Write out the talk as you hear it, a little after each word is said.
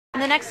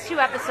next 2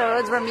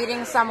 episodes, we're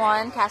meeting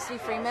someone, Cassidy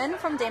Freeman,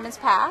 from Damon's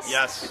past.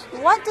 Yes.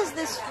 What does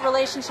this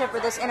relationship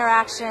or this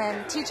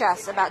interaction teach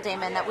us about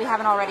Damon that we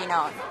haven't already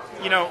known?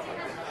 You know,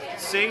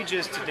 Sage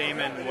is to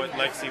Damon what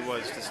Lexi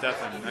was to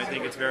Stefan. I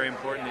think it's very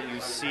important that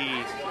you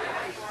see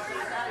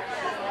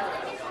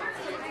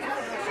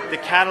the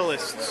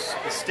catalysts,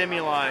 the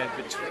stimuli of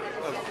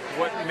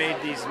what made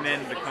these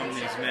men become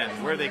these men,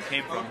 where they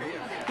came from,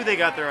 who they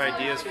got their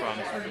ideas from.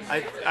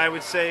 I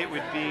would say it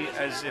would be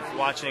as if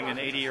watching an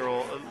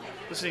 80-year-old,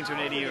 listening to an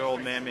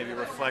 80-year-old man maybe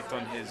reflect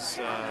on his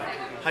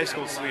high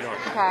school sweetheart.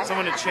 Okay.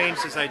 Someone who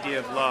changed his idea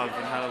of love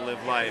and how to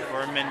live life,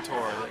 or a mentor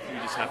that you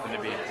just happen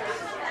to be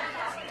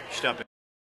Stefan.